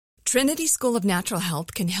Trinity School of Natural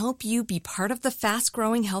Health can help you be part of the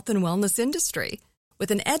fast-growing health and wellness industry.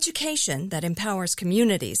 With an education that empowers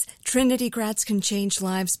communities, Trinity grads can change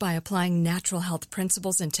lives by applying natural health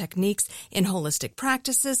principles and techniques in holistic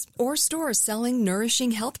practices or stores selling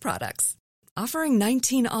nourishing health products. Offering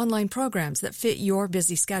 19 online programs that fit your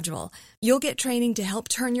busy schedule, you'll get training to help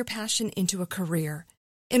turn your passion into a career.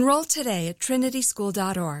 Enroll today at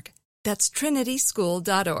trinityschool.org. That's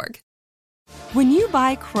trinityschool.org. When you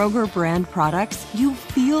buy Kroger brand products, you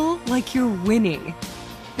feel like you're winning.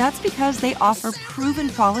 That's because they offer proven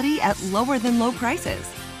quality at lower than low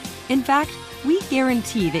prices. In fact, we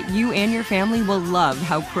guarantee that you and your family will love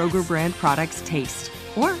how Kroger brand products taste,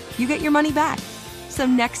 or you get your money back. So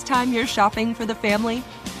next time you're shopping for the family,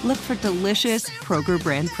 look for delicious Kroger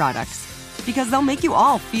brand products, because they'll make you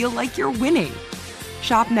all feel like you're winning.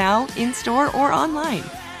 Shop now, in-store, or online.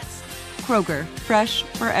 Kroger, fresh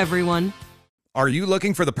for everyone. Are you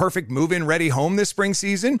looking for the perfect move-in ready home this spring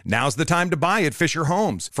season? Now's the time to buy at Fisher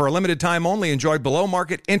Homes. For a limited time only, enjoy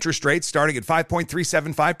below-market interest rates starting at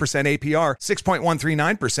 5.375% APR,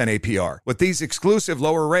 6.139% APR. With these exclusive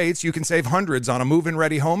lower rates, you can save hundreds on a move-in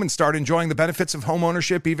ready home and start enjoying the benefits of home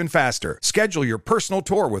ownership even faster. Schedule your personal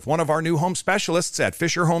tour with one of our new home specialists at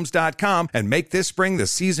FisherHomes.com and make this spring the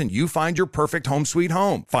season you find your perfect home sweet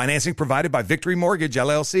home. Financing provided by Victory Mortgage,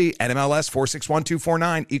 LLC, NMLS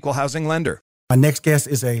 461249, Equal Housing Lender. My next guest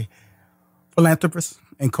is a philanthropist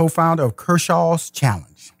and co-founder of Kershaw's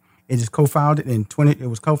Challenge. It was co-founded in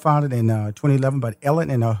 2011 by Ellen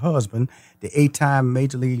and her husband, the 8-time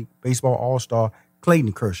Major League Baseball All-Star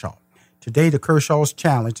Clayton Kershaw. Today, the Kershaw's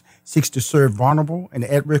Challenge seeks to serve vulnerable and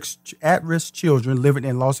at-risk children living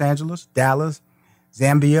in Los Angeles, Dallas,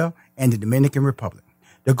 Zambia, and the Dominican Republic.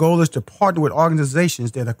 The goal is to partner with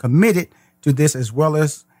organizations that are committed to this as well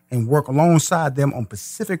as and work alongside them on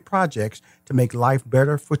specific projects to make life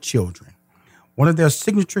better for children. One of their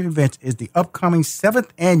signature events is the upcoming 7th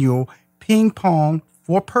annual Ping Pong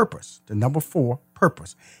for Purpose, the number 4,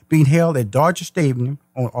 Purpose, being held at Dodger Stadium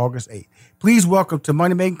on August 8th. Please welcome to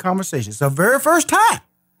Money Making Conversations, the very first time,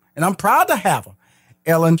 and I'm proud to have her,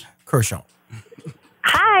 Ellen Kershaw.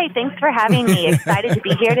 Hi, thanks for having me. Excited to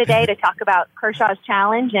be here today to talk about Kershaw's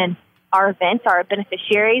Challenge and our events, our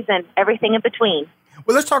beneficiaries, and everything in between.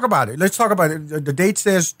 Well, let's talk about it. The date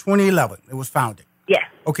says 2011. It was founded. Yes.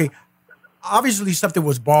 Okay. Obviously, something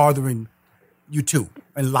was bothering you, too,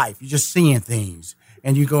 in life. You're just seeing things.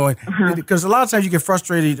 And you're going, because a lot of times you get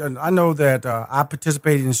frustrated. And I know that I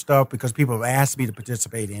participated in stuff because people have asked me to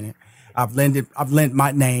participate in it. I've lent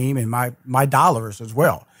my name and my dollars as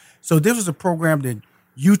well. So this was a program that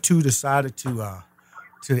you two decided to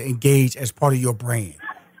engage as part of your brand.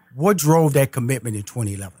 What drove that commitment in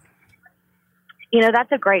 2011? You know,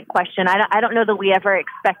 that's a great question. I don't know that we ever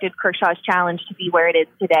expected Kershaw's Challenge to be where it is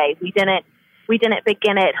today. We didn't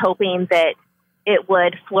begin it hoping that it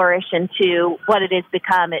would flourish into what it has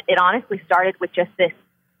become. It honestly started with just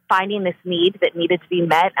finding this need that needed to be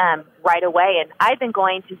met right away. And I've been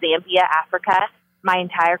going to Zambia, Africa, my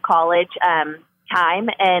entire college time,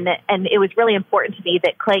 and it was really important to me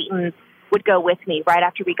that Clayton would go with me right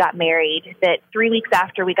after we got married. That 3 weeks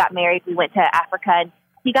after we got married, we went to Africa, and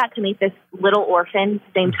he got to meet this little orphan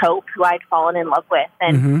named Hope, who I'd fallen in love with.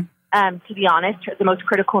 And to be honest, the most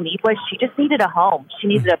critical need was she just needed a home. She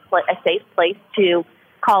needed a safe place to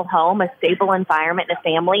call home, a stable environment, and a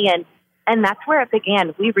family. And that's where it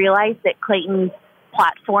began. We realized that Clayton's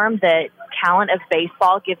platform, the talent of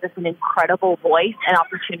baseball, gives us an incredible voice and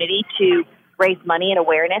opportunity to raise money and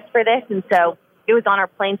awareness for this. And so it was on our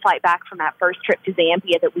plane flight back from that first trip to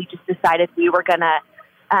Zambia that we just decided we were going to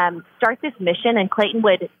start this mission, and Clayton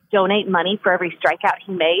would donate money for every strikeout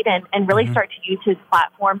he made and really start to use his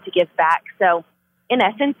platform to give back. So in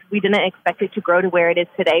essence, we didn't expect it to grow to where it is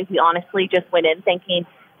today. We honestly just went in thinking,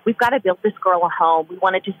 we've got to build this girl a home. We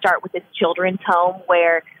wanted to start with this children's home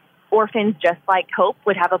where orphans just like Hope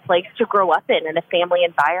would have a place to grow up in a family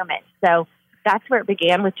environment. So that's where it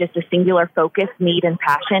began, with just a singular focus, need, and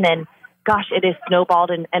passion. And gosh, it has snowballed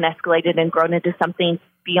and escalated and grown into something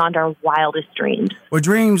beyond our wildest dreams. Well,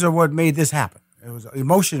 dreams are what made this happen. It was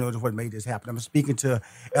emotional is what made this happen. I'm speaking to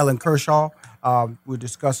Ellen Kershaw. We're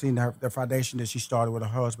discussing the foundation that she started with her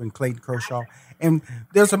husband, Clayton Kershaw. And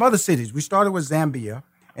there's some other cities. We started with Zambia,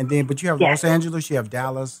 but you have Los Angeles, you have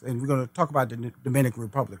Dallas, and we're going to talk about the Dominican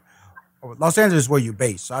Republic. Los Angeles is where you're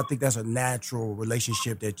based, so I think that's a natural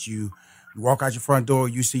relationship that you walk out your front door,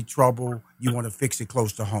 you see trouble, you want to fix it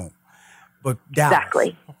close to home. But Dallas,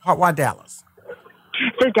 exactly. Why Dallas?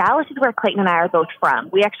 So Dallas is where Clayton and I are both from.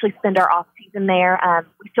 We actually spend our off season there.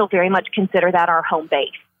 We still very much consider that our home base.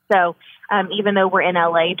 So even though we're in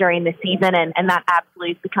LA during the season, and that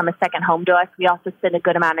absolutely has become a second home to us. We also spend a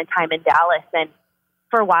good amount of time in Dallas. And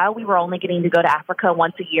for a while, we were only getting to go to Africa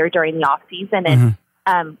once a year during the off season.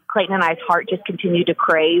 And Clayton and I's heart just continued to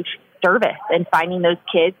crave service and finding those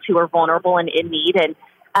kids who are vulnerable and in need, and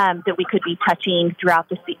that we could be touching throughout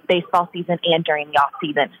the baseball season and during the off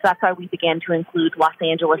season. So that's why we began to include Los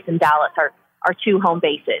Angeles and Dallas, our two home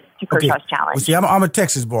bases to Kershaw's Challenge. Well, see, I'm a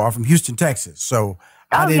Texas boy. I'm from Houston, Texas. So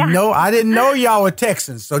I didn't know y'all were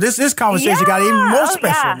Texans. So this conversation got even more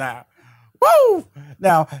special now. Woo!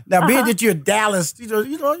 Now, being that you're Dallas,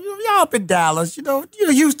 y'all up in Dallas,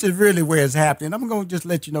 Houston really where it's happening. I'm gonna just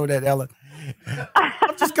let you know that, Ellen.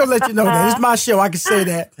 I'm just gonna let you know that it's my show. I can say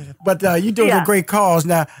that, but you're doing a great cause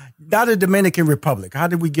now. Now the Dominican Republic. How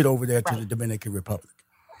did we get over there to the Dominican Republic?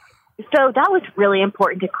 So that was really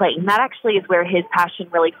important to Clayton. That actually is where his passion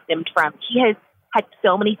really stemmed from. He has had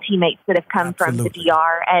so many teammates that have come from the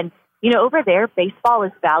DR, and over there, baseball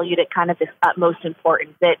is valued at kind of this utmost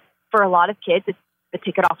importance. That for a lot of kids, it's the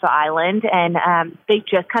ticket off the island, and they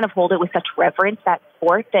just kind of hold it with such reverence, that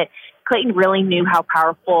sport, that Clayton really knew how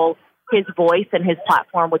powerful his voice and his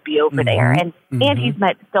platform would be over there. And he's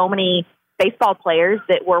met so many baseball players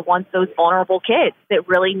that were once those vulnerable kids that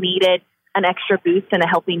really needed an extra boost and a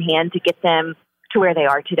helping hand to get them to where they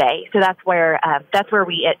are today. So that's where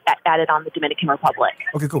we added on the Dominican Republic.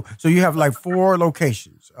 Okay, cool. So you have like 4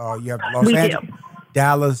 locations. You have Los Angeles,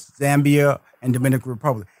 Dallas, Zambia, and Dominican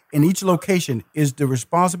Republic. In each location, is the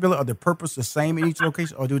responsibility or the purpose the same in each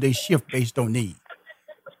location, or do they shift based on need?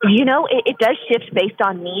 It does shift based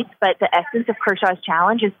on needs, but the essence of Kershaw's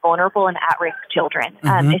Challenge is vulnerable and at-risk children,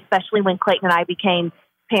 especially when Clayton and I became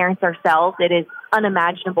parents ourselves. It is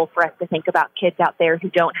unimaginable for us to think about kids out there who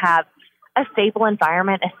don't have a stable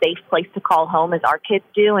environment, a safe place to call home as our kids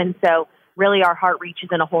do. And so really our heart reaches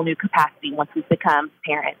in a whole new capacity once we've become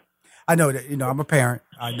parents. I know that, I'm a parent.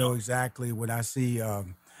 I know exactly when I see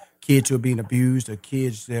kids who are being abused or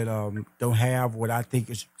kids that don't have what I think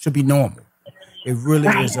should be normal. It really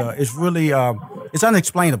is. It's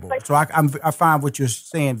unexplainable. So I find what you're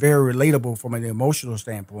saying very relatable from an emotional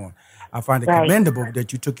standpoint. I find it commendable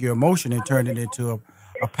that you took your emotion and turned it into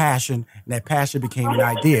a passion, and that passion became an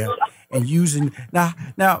idea. And using now,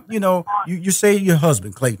 you say your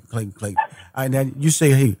husband, Clayton, and then you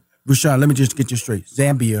say, hey, Rushion, let me just get you straight.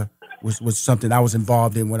 Zambia was something I was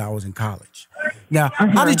involved in when I was in college. Now,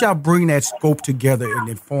 how did y'all bring that scope together and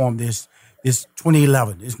then form this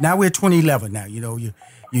 2011? Now we're 2011 now. You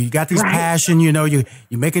got this passion. You're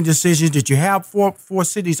making decisions. Did you have four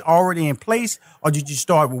cities already in place, or did you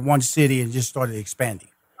start with one city and just started expanding?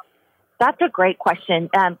 That's a great question.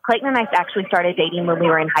 Clayton and I actually started dating when we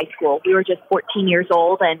were in high school. We were just 14 years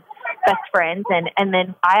old and best friends. And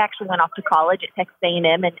then I actually went off to college at Texas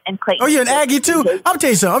A&M and Clayton. Oh, you're an Aggie too? I'm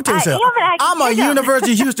telling you something. I'm a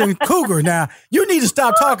University of Houston Cougar now. You need to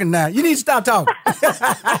stop talking now. You need to stop talking.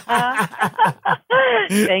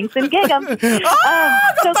 Thanks and gig 'em. Go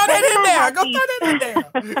throw that in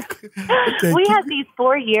there. We had these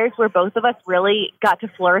 4 years where both of us really got to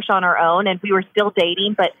flourish on our own, and we were still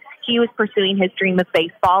dating, but he was pursuing his dream of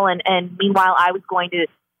baseball, and meanwhile I was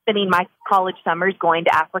spending my college summers going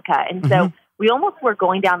to Africa. And so we almost were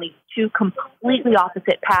going down these two completely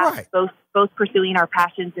opposite paths, both pursuing our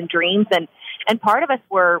passions and dreams. And part of us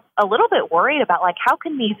were a little bit worried about, how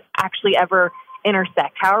can these actually ever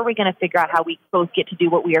intersect? How are we going to figure out how we both get to do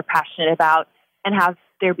what we are passionate about and have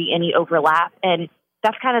there be any overlap? And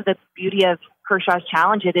that's kind of the beauty of Kershaw's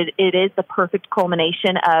Challenge. It is the perfect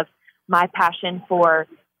culmination of my passion for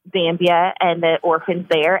Zambia and the orphans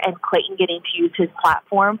there, and Clayton getting to use his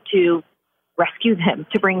platform to rescue them,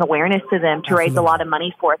 to bring awareness to them, to raise a lot of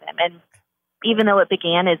money for them. And even though it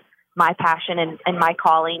began as my passion and my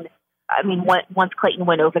calling, I mean, once Clayton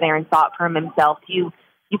went over there and saw it for himself, you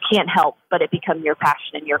can't help but it become your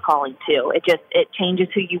passion and your calling too. It changes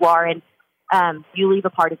who you are, and you leave a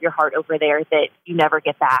part of your heart over there that you never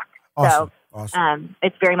get back. Awesome.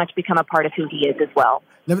 It's very much become a part of who he is as well.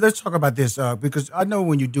 Let's talk about this because I know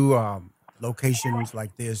when you do locations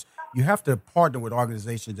like this, you have to partner with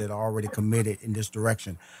organizations that are already committed in this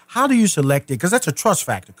direction. How do you select it? Because that's a trust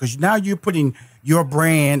factor. Because now you're putting your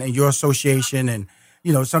brand and your association, and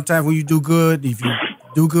sometimes when you do good, if you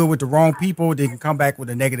do good with the wrong people, they can come back with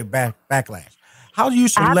a negative backlash. How do you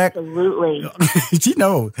select? Absolutely.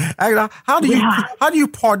 How do you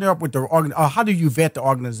partner up with how do you vet the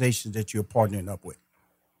organizations that you're partnering up with?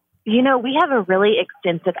 We have a really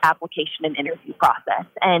extensive application and interview process,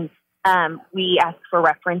 and we ask for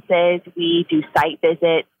references. We do site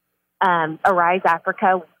visits. Arise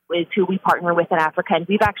Africa is who we partner with in Africa, and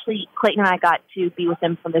Clayton and I got to be with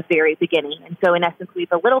them from the very beginning. And so in essence,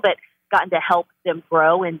 we've a little bit gotten to help them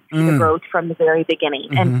grow and see the growth from the very beginning.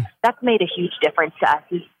 And that's made a huge difference to us.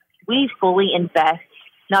 We fully invest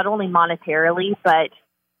not only monetarily, but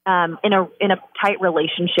in a tight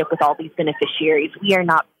relationship with all these beneficiaries. We are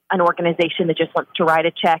not an organization that just wants to write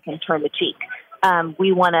a check and turn the cheek.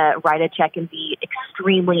 We want to write a check and be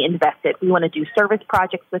extremely invested. We want to do service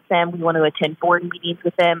projects with them. We want to attend board meetings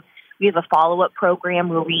with them. We have a follow-up program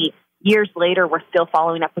where years later, we're still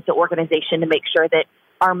following up with the organization to make sure that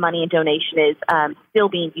our money and donation is still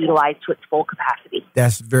being utilized to its full capacity.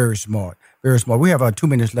 That's very smart. Very smart. We have 2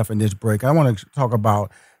 minutes left in this break. I want to talk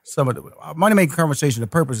about some of the money-making conversation. The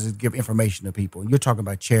purpose is to give information to people. You're talking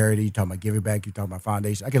about charity. You're talking about giving back. You're talking about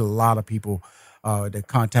foundation. I get a lot of people that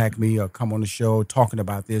contact me or come on the show talking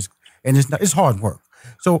about this, and it's hard work.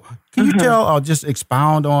 So can you just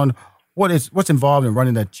expound on what's involved in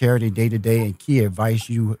running a charity day to day and key advice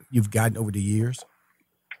you've gotten over the years?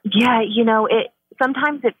 Yeah,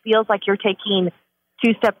 sometimes it feels like you're taking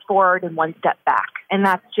 2 steps forward and 1 step back. And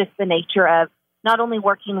that's just the nature of not only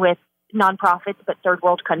working with nonprofits, but third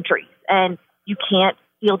world countries. And you can't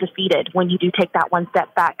feel defeated when you do take that 1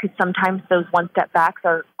 step back, because sometimes those 1 step backs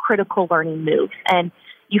are critical learning moves and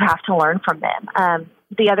you have to learn from them.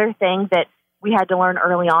 The other thing that we had to learn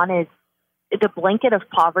early on is the blanket of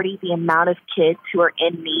poverty, the amount of kids who are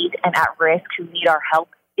in need and at risk who need our help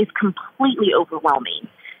is completely overwhelming.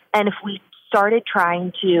 And if we started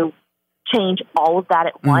trying to change all of that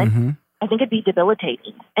at once, I think it'd be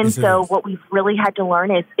debilitating. And so what we've really had to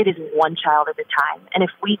learn is it is one child at a time. And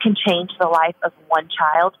if we can change the life of one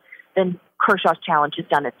child, then Kershaw's Challenge has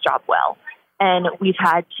done its job well. And we've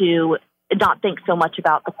had to not think so much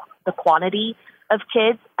about the quantity of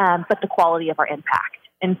kids, but the quality of our impact.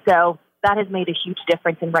 And so that has made a huge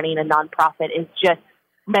difference in running a nonprofit, is just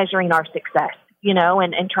measuring our success,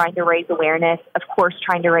 and trying to raise awareness, of course,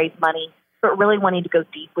 trying to raise money, but really wanting to go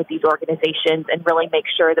deep with these organizations and really make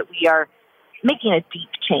sure that we are making a deep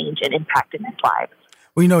change and impact in their lives.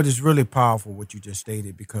 Well, it's really powerful what you just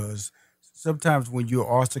stated, because sometimes when you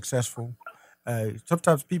are successful,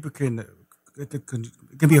 sometimes people it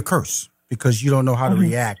can be a curse because you don't know how to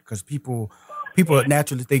react, because people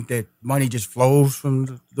naturally think that money just flows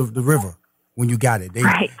from the river when you got it.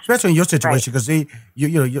 Especially in your situation, because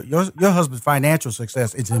your husband's financial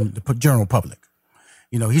success is in the general public.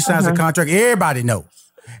 He signs a contract, everybody knows.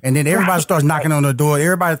 And then everybody starts knocking on the door.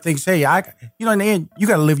 Everybody thinks, hey, in the end, you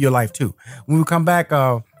got to live your life too. When we come back,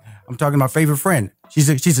 I'm talking to my favorite friend. She's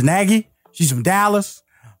a Aggie. She's from Dallas.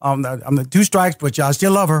 I'm the 2 strikes, but y'all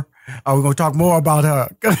still love her. We're going to talk more about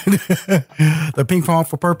the Ping Pong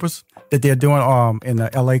for Purpose that they're doing in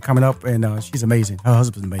L.A. coming up. And she's amazing. Her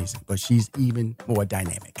husband's amazing, but she's even more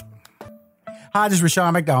dynamic. Hi, this is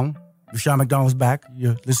Rushion McDonald. Rushion McDonald's back.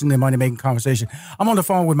 You're listening to Money Making Conversation. I'm on the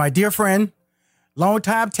phone with my dear friend,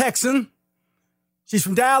 longtime Texan. She's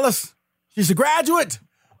from Dallas. She's a graduate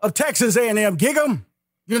of Texas A&M Gig'em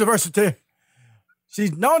University.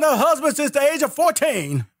 She's known her husband since the age of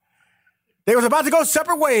 14. They was about to go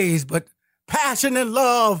separate ways, but passion and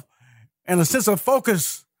love and a sense of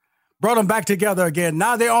focus brought them back together again.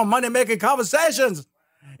 Now they're on Money Making Conversations,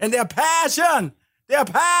 and their passion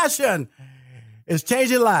is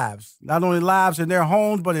changing lives. Not only lives in their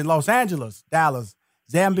homes, but in Los Angeles, Dallas,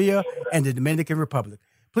 Zambia, and the Dominican Republic.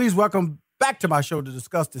 Please welcome back to my show to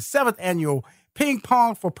discuss the 7th annual Ping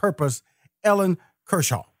Pong for Purpose, Ellen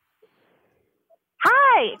Kershaw.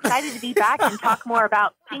 Hi, excited to be back and talk more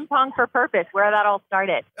about Ping Pong for Purpose, where that all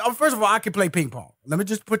started. First of all, I can play ping pong. Let me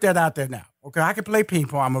just put that out there now. Okay, I can play ping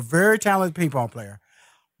pong. I'm a very talented ping pong player.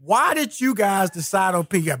 Why did you guys decide on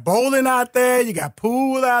ping? You got bowling out there, you got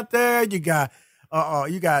pool out there, you got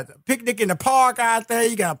picnic in the park out there,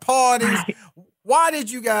 you got parties. Right. Why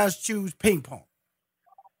did you guys choose ping pong?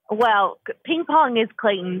 Well, ping pong is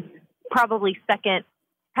Clayton's probably second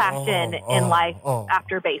passion in life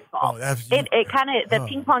after baseball. It kind of, the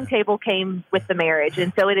ping pong table came with the marriage.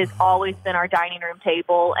 And so it has always been our dining room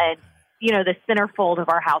table and, the centerfold of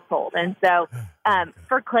our household. And so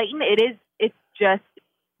for Clayton, it's just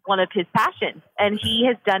one of his passions. And he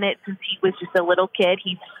has done it since he was just a little kid.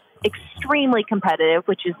 He's extremely competitive,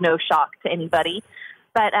 which is no shock to anybody.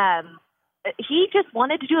 But he just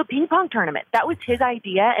wanted to do a ping pong tournament. That was his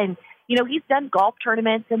idea. And he's done golf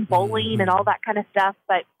tournaments and bowling and all that kind of stuff,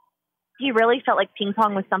 but he really felt like ping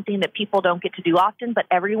pong was something that people don't get to do often, but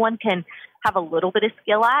everyone can have a little bit of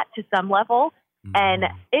skill at to some level. And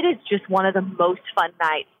it is just one of the most fun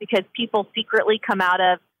nights because people secretly come out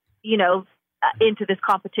of, into this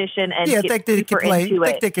competition and get super into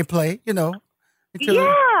it. They can play,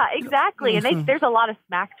 Yeah, exactly. And there's a lot of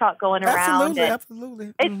smack talk going around.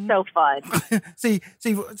 Absolutely. It's so fun. See,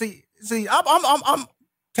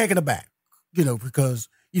 taken aback, because,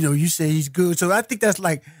 you say he's good. So I think that's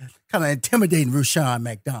like kind of intimidating Rushion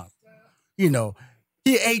McDonald. He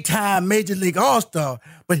 8-time Major League All-Star,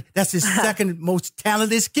 but that's his second most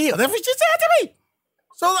talented skill. That's what you said to me.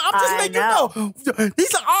 So I'm just letting you know.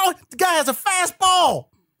 The guy has a fastball.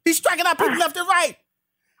 He's striking out people left and right.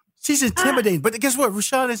 She's intimidating. But guess what?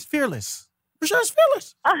 Rushion is fearless. Rushion is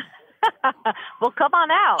fearless. Well, come on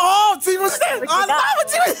out. Oh, see what's that? I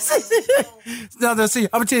love it. No, see, I'm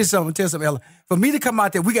going to tell you something, Ella. For me to come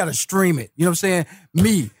out there, we got to stream it. You know what I'm saying?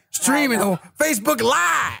 Me. Streaming on Facebook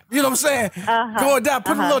Live. You know what I'm saying? Going down,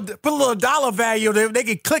 put a little dollar value there. They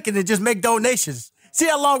can click it and just make donations. See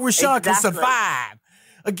how long Rushion can survive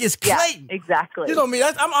against Clayton. Yeah, exactly. You know what I mean?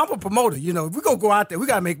 I'm a promoter. If we're going to go out there, we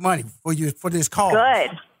got to make money for this cause.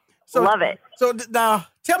 Good. Love it. So now,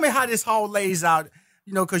 tell me how this all lays out.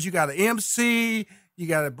 Because you got an MC, you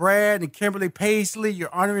got a Brad and Kimberly Paisley.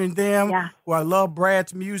 You're honoring them. Yeah. Who I love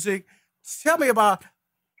Brad's music. Tell me about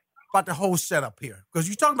the whole setup here. Because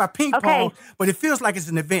you're talking about ping pong, but it feels like it's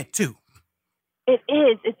an event too. It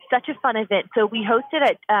is. It's such a fun event. So we hosted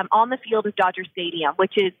it on the field of Dodger Stadium,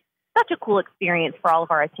 which is such a cool experience for all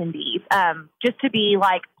of our attendees. Just to be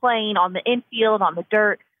like playing on the infield, on the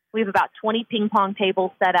dirt. We have about 20 ping pong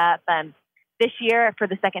tables set up. This year, for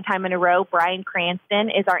the second time in a row, Brian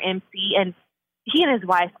Cranston is our MC, and he and his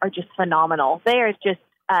wife are just phenomenal. They are just,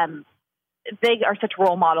 they are such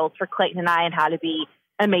role models for Clayton and I and how to be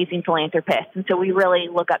amazing philanthropists. And so we really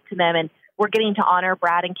look up to them, and we're getting to honor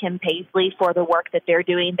Brad and Kim Paisley for the work that they're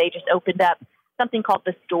doing. They just opened up something called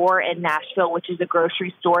The Store in Nashville, which is a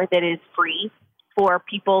grocery store that is free for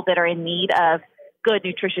people that are in need of good,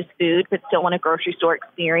 nutritious food, but still want a grocery store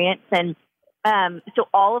experience. And so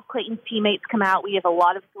all of Clayton's teammates come out. We have a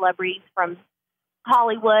lot of celebrities from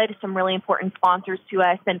Hollywood, some really important sponsors to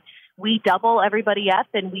us, and we double everybody up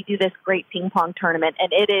and we do this great ping pong tournament.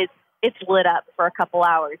 And it's lit up for a couple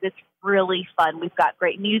hours. It's really fun. We've got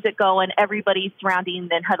great music going. Everybody's surrounding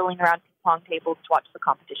and huddling around ping pong tables to watch the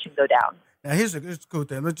competition go down. Now here's a cool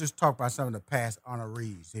thing. Let's just talk about some of the past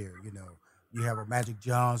honorees here. You have a Magic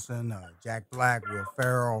Johnson, Jack Black, Will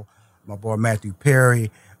Ferrell, my boy Matthew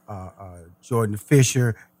Perry, Jordan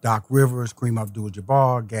Fisher, Doc Rivers, Kareem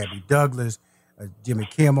Abdul-Jabbar, Gabby Douglas, Jimmy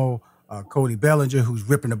Kimmel, Cody Bellinger, who's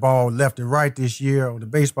ripping the ball left and right this year on the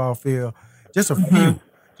baseball field. Just a few.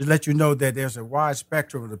 To let you know that there's a wide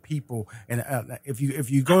spectrum of the people. And if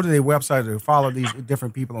you go to their website or follow these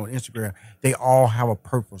different people on Instagram, they all have a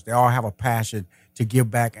purpose. They all have a passion to give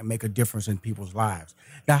back and make a difference in people's lives.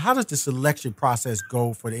 Now, how does the selection process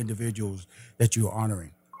go for the individuals that you're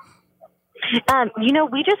honoring?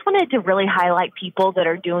 We just wanted to really highlight people that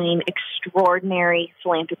are doing extraordinary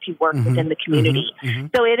philanthropy work within the community.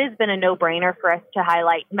 So it has been a no-brainer for us to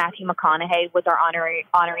highlight Matthew McConaughey was our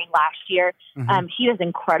honoring last year. He does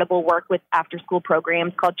incredible work with after-school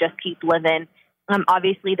programs called Just Keep Living.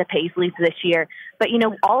 Obviously the Paisleys this year. But,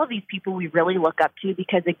 all of these people we really look up to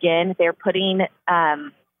because, again, they're putting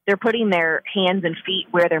their hands and feet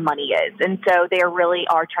where their money is. And so they really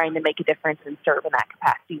are trying to make a difference and serve in that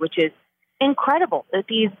capacity, which is incredible that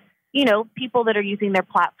these, people that are using their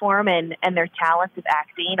platform and their talents of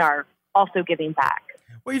acting are also giving back.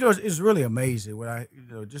 Well, it's really amazing when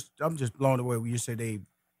I'm just blown away when you say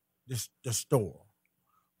the store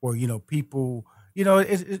where, people,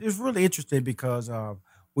 it's really interesting because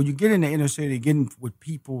when you get in the inner city, getting with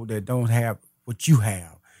people that don't have what you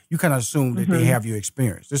have, you kind of assume that they have your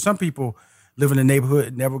experience. There's some people live in the neighborhood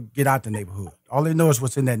and never get out the neighborhood. All they know is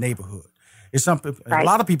what's in that neighborhood. It's something. Right. A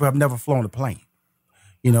lot of people have never flown a plane,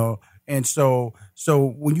 and so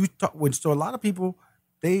when you talk, so a lot of people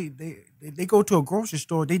they go to a grocery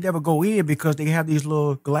store, they never go in because they have these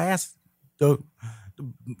little glass the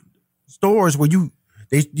stores where you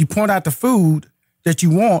point out the food that you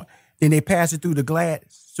want, then they pass it through the glass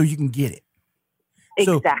so you can get it.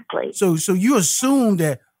 Exactly. So you assume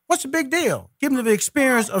that what's the big deal? Give them the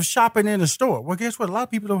experience of shopping in a store. Well, guess what? A lot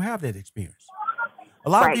of people don't have that experience. A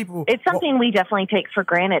lot of people. It's something we definitely take for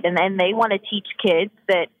granted, and they want to teach kids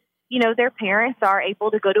that their parents are able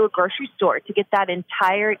to go to a grocery store to get that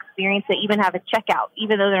entire experience. They even have a checkout,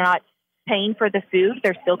 even though they're not paying for the food,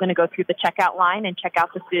 they're still going to go through the checkout line and check out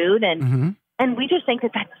the food, and we just think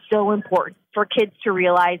that that's so important for kids to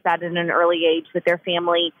realize that at an early age that their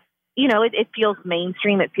family, it feels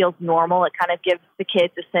mainstream, it feels normal, it kind of gives the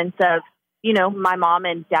kids a sense of my mom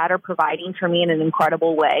and dad are providing for me in an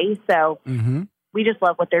incredible way. So. We just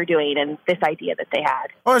love what they're doing and this idea that they had.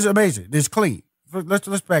 Oh, it's amazing. It's clean.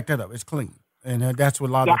 Let's back that up. It's clean. And that's what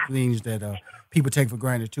a lot of things that people take for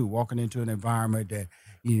granted, too. Walking into an environment that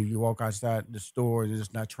you walk outside the store and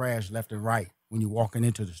there's not trash left and right when you're walking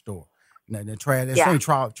into the store. The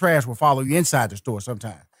trash, trash will follow you inside the store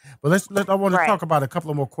sometimes. But I want to talk about a couple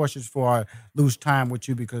of more questions before I lose time with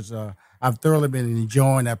you, because I've thoroughly been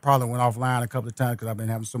enjoying that. Probably went offline a couple of times because I've been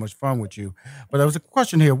having so much fun with you. But there was a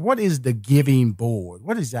question here. What is the giving board?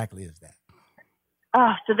 What exactly is that?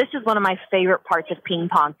 So this is one of my favorite parts of ping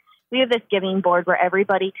pong. We have this giving board where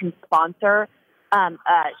everybody can sponsor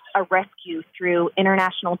a rescue through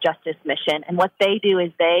International Justice Mission. And what they do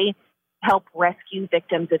is they help rescue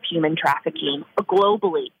victims of human trafficking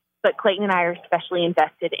globally. But Clayton and I are especially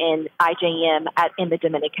invested in IJM in the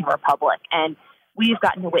Dominican Republic. And we've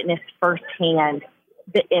gotten to witness firsthand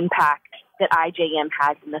the impact that IJM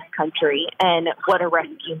has in this country and what a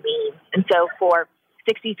rescue means. And so for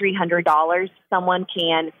 $6,300, someone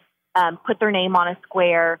can put their name on a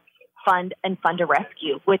square, fund a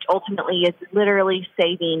rescue, which ultimately is literally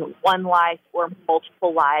saving one life or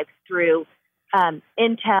multiple lives through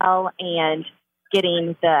intel and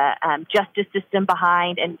getting the justice system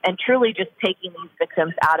behind and truly just taking these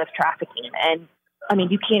victims out of trafficking. And I mean,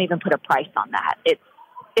 you can't even put a price on that.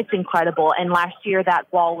 It's incredible. And last year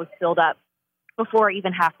that wall was filled up before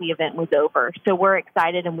even half the event was over. So we're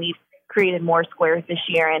excited, and we've created more squares this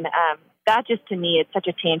year. And that just, to me, it's such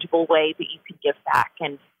a tangible way that you can give back.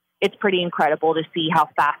 And it's pretty incredible to see how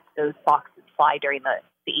fast those boxes fly during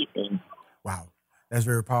the evening. Wow. That's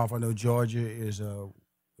very powerful. I know Georgia is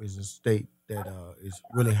a state that is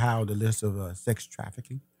really high on the list of sex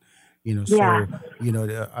trafficking. So,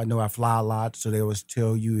 I know I fly a lot, so they always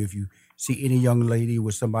tell you if you see any young lady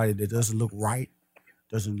with somebody that doesn't look right,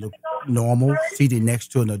 doesn't look normal, seated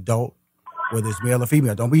next to an adult, whether it's male or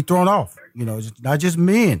female, don't be thrown off. It's not just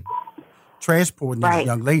men transporting these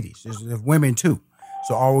young ladies. There's women too.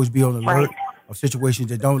 So always be on the alert of situations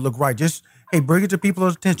that don't look right. Just, hey, bring it to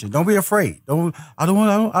people's attention. Don't be afraid. I don't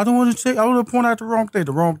want to point out the wrong thing.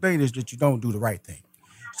 The wrong thing is that you don't do the right thing.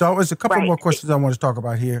 So there's a couple more questions I want to talk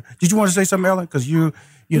about here. Did you want to say something, Ellen? Because you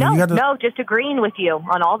No, just agreeing with you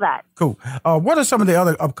on all that. Cool. What are some of the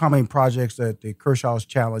other upcoming projects that the Kershaw's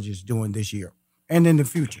Challenge is doing this year and in the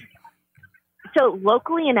future? So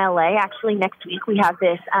locally in LA, actually next week, we have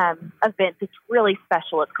this event that's really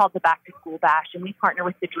special. It's called the Back to School Bash, and we partner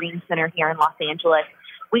with the Dream Center here in Los Angeles.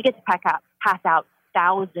 We get to pass out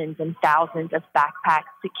thousands and thousands of backpacks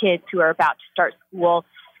to kids who are about to start school,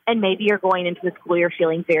 and maybe you're going into the school year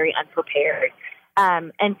feeling very unprepared.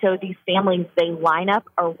 And so these families, they line up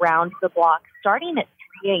around the block starting at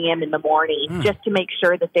 3 a.m. in the morning just to make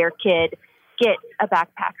sure that their kid gets a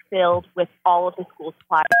backpack filled with all of the school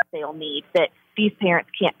supplies they'll need that these parents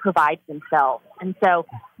can't provide themselves. And so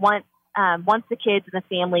once the kids and the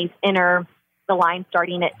families enter the line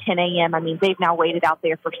starting at 10 a.m., I mean, they've now waited out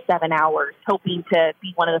there for 7 hours, hoping to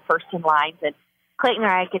be one of the first in lines. And Clayton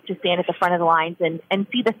and I get to stand at the front of the lines and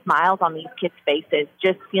see the smiles on these kids' faces,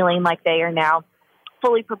 just feeling like they are now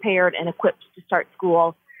fully prepared and equipped to start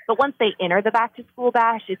school. But once they enter the Back to School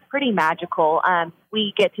Bash, it's pretty magical.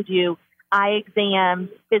 We get to do eye exams,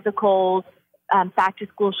 physicals, back to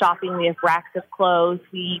school shopping. We have racks of clothes.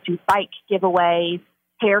 We do bike giveaways,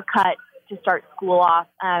 haircuts to start school off.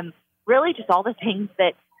 Really just all the things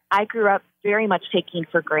that I grew up very much taking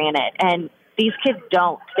for granted. And these kids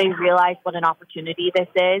don't. They realize what an opportunity this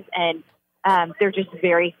is, and they're just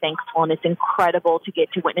very thankful. And it's incredible to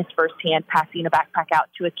get to witness firsthand passing a backpack out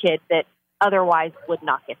to a kid that otherwise would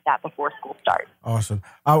not get that before school starts. Awesome.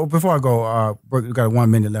 Before I go, we've got 1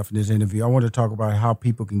 minute left in this interview. I want to talk about how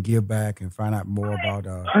people can give back and find out more about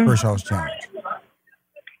Kershaw's Challenge.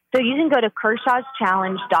 So you can go to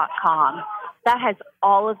Kershaw'sChallenge.com. That has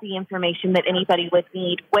all of the information that anybody would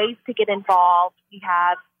need, ways to get involved. We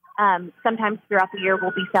have sometimes throughout the year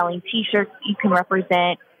we'll be selling T-shirts that you can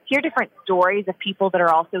represent, hear different stories of people that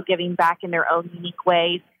are also giving back in their own unique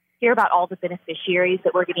ways, hear about all the beneficiaries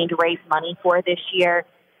that we're getting to raise money for this year.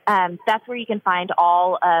 That's where you can find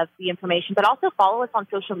all of the information, but also follow us on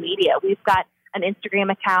social media. We've got an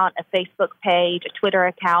Instagram account, a Facebook page, a Twitter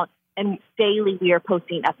account, and daily we are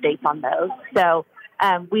posting updates on those. So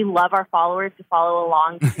we love our followers to follow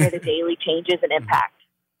along to hear the daily changes and impact.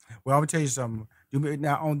 Well, I'm going to tell you something.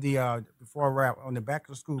 Now, on the before I wrap, on the Back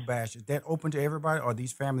to School Bash, is that open to everybody? Are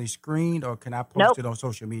these families screened, or can I post it on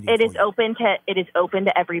social media? It is open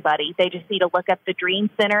to everybody. They just need to look up the Dream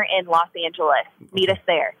Center in Los Angeles. Meet us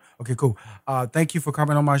there. Okay, cool. Thank you for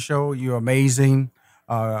coming on my show. You're amazing.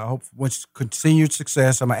 I hope continued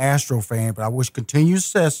success. I'm an Astro fan, but I wish continued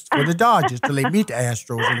success for the Dodgers till they meet the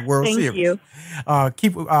Astros in the World Series. Thank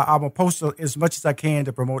you. I'm gonna post as much as I can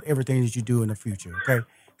to promote everything that you do in the future. Okay.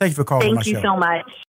 Thank you for calling my show. Thank you so much.